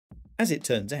As it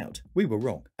turns out, we were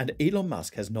wrong, and Elon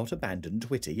Musk has not abandoned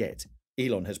Twitter yet.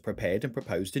 Elon has prepared and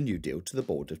proposed a new deal to the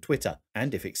board of Twitter,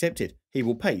 and if accepted, he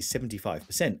will pay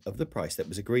 75% of the price that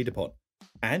was agreed upon.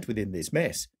 And within this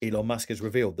mess, Elon Musk has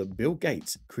revealed that Bill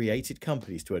Gates created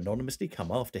companies to anonymously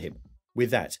come after him. With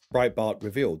that, Breitbart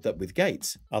revealed that with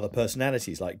Gates, other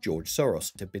personalities like George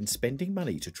Soros have been spending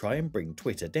money to try and bring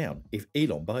Twitter down if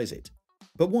Elon buys it.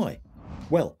 But why?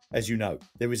 Well, as you know,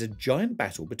 there is a giant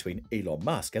battle between Elon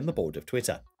Musk and the board of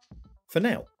Twitter. For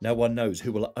now, no one knows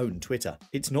who will own Twitter.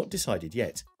 It's not decided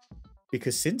yet.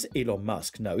 Because since Elon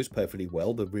Musk knows perfectly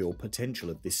well the real potential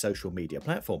of this social media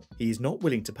platform, he is not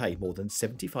willing to pay more than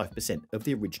 75% of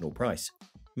the original price.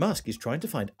 Musk is trying to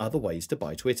find other ways to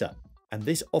buy Twitter, and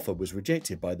this offer was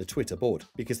rejected by the Twitter board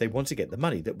because they want to get the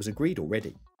money that was agreed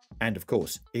already. And of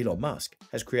course, Elon Musk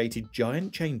has created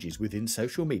giant changes within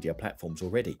social media platforms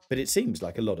already, but it seems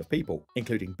like a lot of people,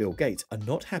 including Bill Gates, are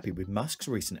not happy with Musk's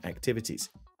recent activities.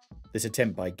 This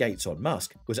attempt by Gates on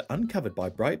Musk was uncovered by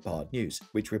Breitbart News,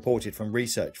 which reported from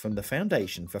research from the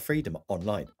Foundation for Freedom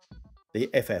Online. The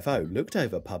FFO looked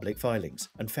over public filings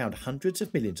and found hundreds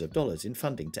of millions of dollars in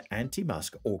funding to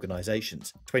anti-Musk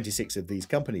organizations. 26 of these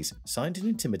companies signed an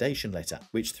intimidation letter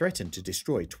which threatened to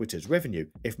destroy Twitter's revenue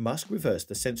if Musk reversed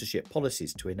the censorship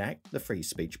policies to enact the free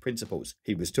speech principles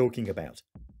he was talking about.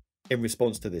 In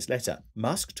response to this letter,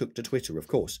 Musk took to Twitter, of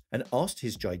course, and asked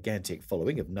his gigantic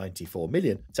following of 94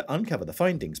 million to uncover the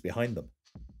findings behind them.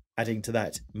 Adding to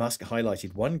that, Musk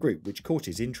highlighted one group which caught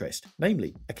his interest,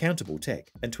 namely Accountable Tech,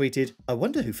 and tweeted, "I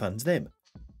wonder who funds them."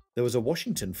 There was a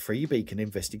Washington Free Beacon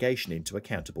investigation into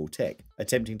Accountable Tech,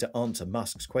 attempting to answer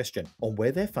Musk's question on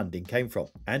where their funding came from,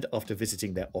 and after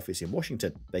visiting their office in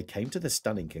Washington, they came to the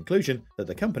stunning conclusion that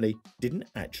the company didn't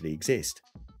actually exist.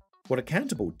 What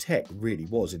Accountable Tech really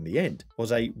was in the end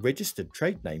was a registered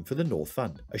trade name for the North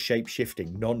Fund, a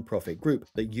shape-shifting non-profit group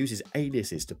that uses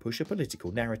aliases to push a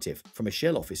political narrative from a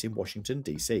shell office in Washington,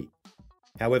 D.C.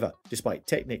 However, despite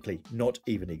technically not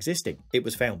even existing, it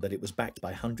was found that it was backed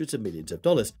by hundreds of millions of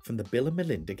dollars from the Bill and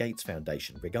Melinda Gates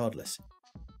Foundation regardless.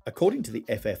 According to the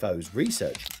FFO's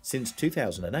research, since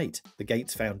 2008, the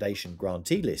Gates Foundation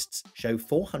grantee lists show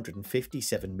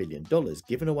 $457 million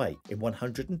given away in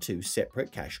 102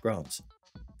 separate cash grants.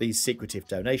 These secretive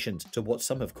donations to what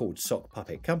some have called sock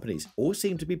puppet companies all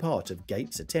seem to be part of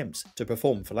Gates' attempts to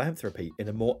perform philanthropy in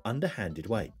a more underhanded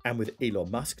way, and with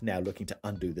Elon Musk now looking to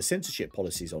undo the censorship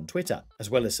policies on Twitter, as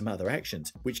well as some other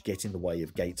actions which get in the way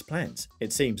of Gates' plans,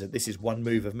 it seems that this is one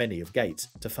move of many of Gates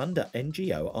to fund a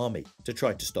NGO army to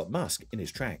try to stop Musk in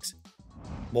his tracks.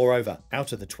 Moreover,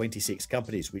 out of the 26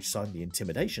 companies which signed the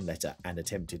intimidation letter and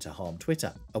attempted to harm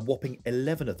Twitter, a whopping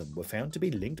 11 of them were found to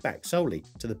be linked back solely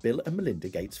to the Bill and Melinda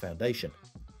Gates Foundation.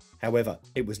 However,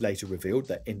 it was later revealed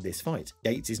that in this fight,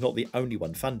 Gates is not the only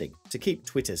one funding to keep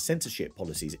Twitter's censorship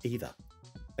policies either.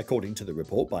 According to the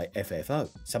report by FFO,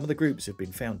 some of the groups have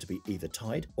been found to be either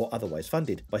tied or otherwise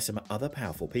funded by some other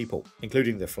powerful people,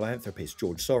 including the philanthropist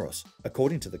George Soros.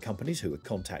 According to the companies who were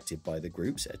contacted by the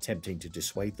groups attempting to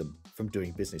dissuade them from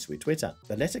doing business with Twitter,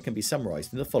 the letter can be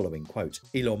summarized in the following quote: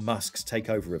 "Elon Musk's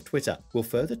takeover of Twitter will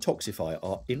further toxify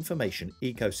our information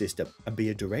ecosystem and be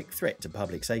a direct threat to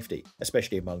public safety,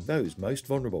 especially among those most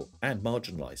vulnerable and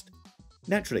marginalized."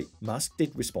 Naturally, Musk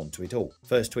did respond to it all,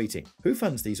 first tweeting, "Who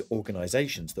funds these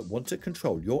organizations that want to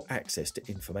control your access to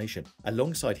information?"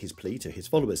 alongside his plea to his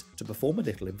followers to perform a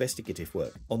little investigative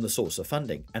work on the source of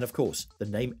funding, and of course, the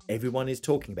name everyone is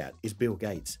talking about is Bill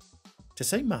Gates. To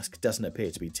say Musk doesn't appear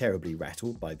to be terribly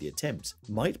rattled by the attempts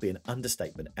might be an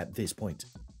understatement at this point.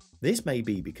 This may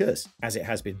be because, as it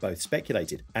has been both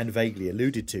speculated and vaguely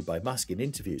alluded to by Musk in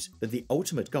interviews, that the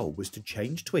ultimate goal was to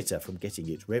change Twitter from getting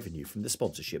its revenue from the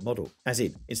sponsorship model. As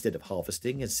in, instead of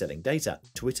harvesting and selling data,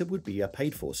 Twitter would be a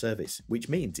paid-for service, which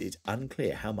means it's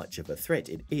unclear how much of a threat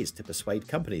it is to persuade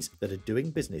companies that are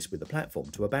doing business with the platform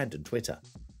to abandon Twitter.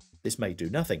 This may do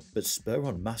nothing but spur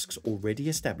on Musk's already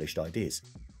established ideas.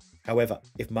 However,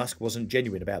 if Musk wasn't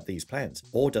genuine about these plans,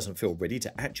 or doesn't feel ready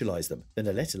to actualize them, then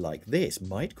a letter like this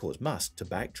might cause Musk to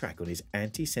backtrack on his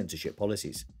anti-censorship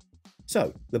policies.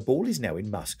 So, the ball is now in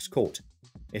Musk's court.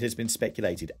 It has been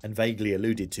speculated and vaguely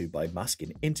alluded to by Musk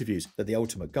in interviews that the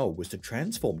ultimate goal was to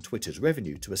transform Twitter's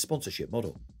revenue to a sponsorship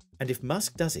model. And if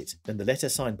Musk does it, then the letter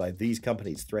signed by these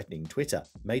companies threatening Twitter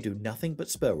may do nothing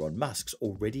but spur on Musk's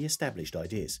already established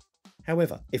ideas.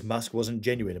 However, if Musk wasn't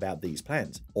genuine about these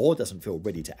plans, or doesn't feel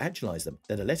ready to actualize them,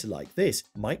 then a letter like this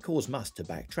might cause Musk to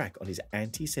backtrack on his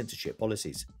anti-censorship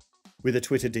policies. With the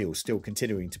Twitter deal still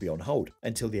continuing to be on hold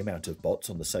until the amount of bots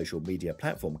on the social media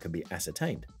platform can be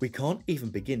ascertained, we can't even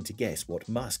begin to guess what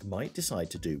Musk might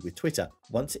decide to do with Twitter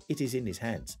once it is in his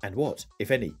hands, and what, if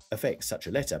any, effects such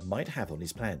a letter might have on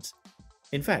his plans.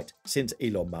 In fact, since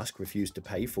Elon Musk refused to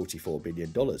pay $44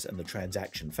 billion and the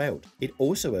transaction failed, it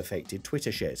also affected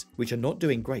Twitter shares, which are not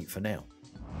doing great for now.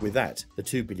 With that, the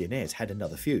two billionaires had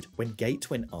another feud when Gates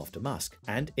went after Musk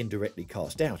and indirectly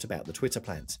cast doubt about the Twitter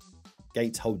plans.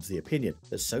 Gates holds the opinion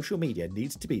that social media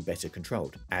needs to be better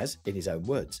controlled, as, in his own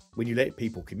words, when you let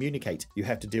people communicate, you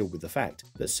have to deal with the fact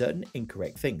that certain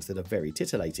incorrect things that are very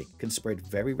titillating can spread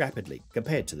very rapidly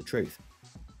compared to the truth.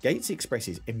 Gates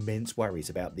expresses immense worries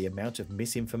about the amount of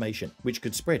misinformation which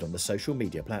could spread on the social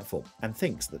media platform, and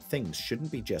thinks that things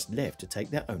shouldn't be just left to take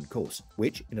their own course,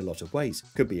 which, in a lot of ways,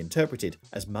 could be interpreted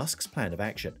as Musk's plan of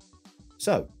action.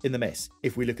 So, in the mess,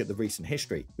 if we look at the recent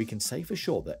history, we can say for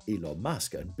sure that Elon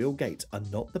Musk and Bill Gates are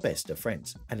not the best of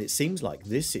friends, and it seems like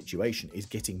this situation is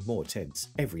getting more tense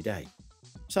every day.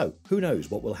 So, who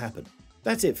knows what will happen?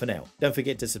 That's it for now. Don't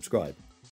forget to subscribe.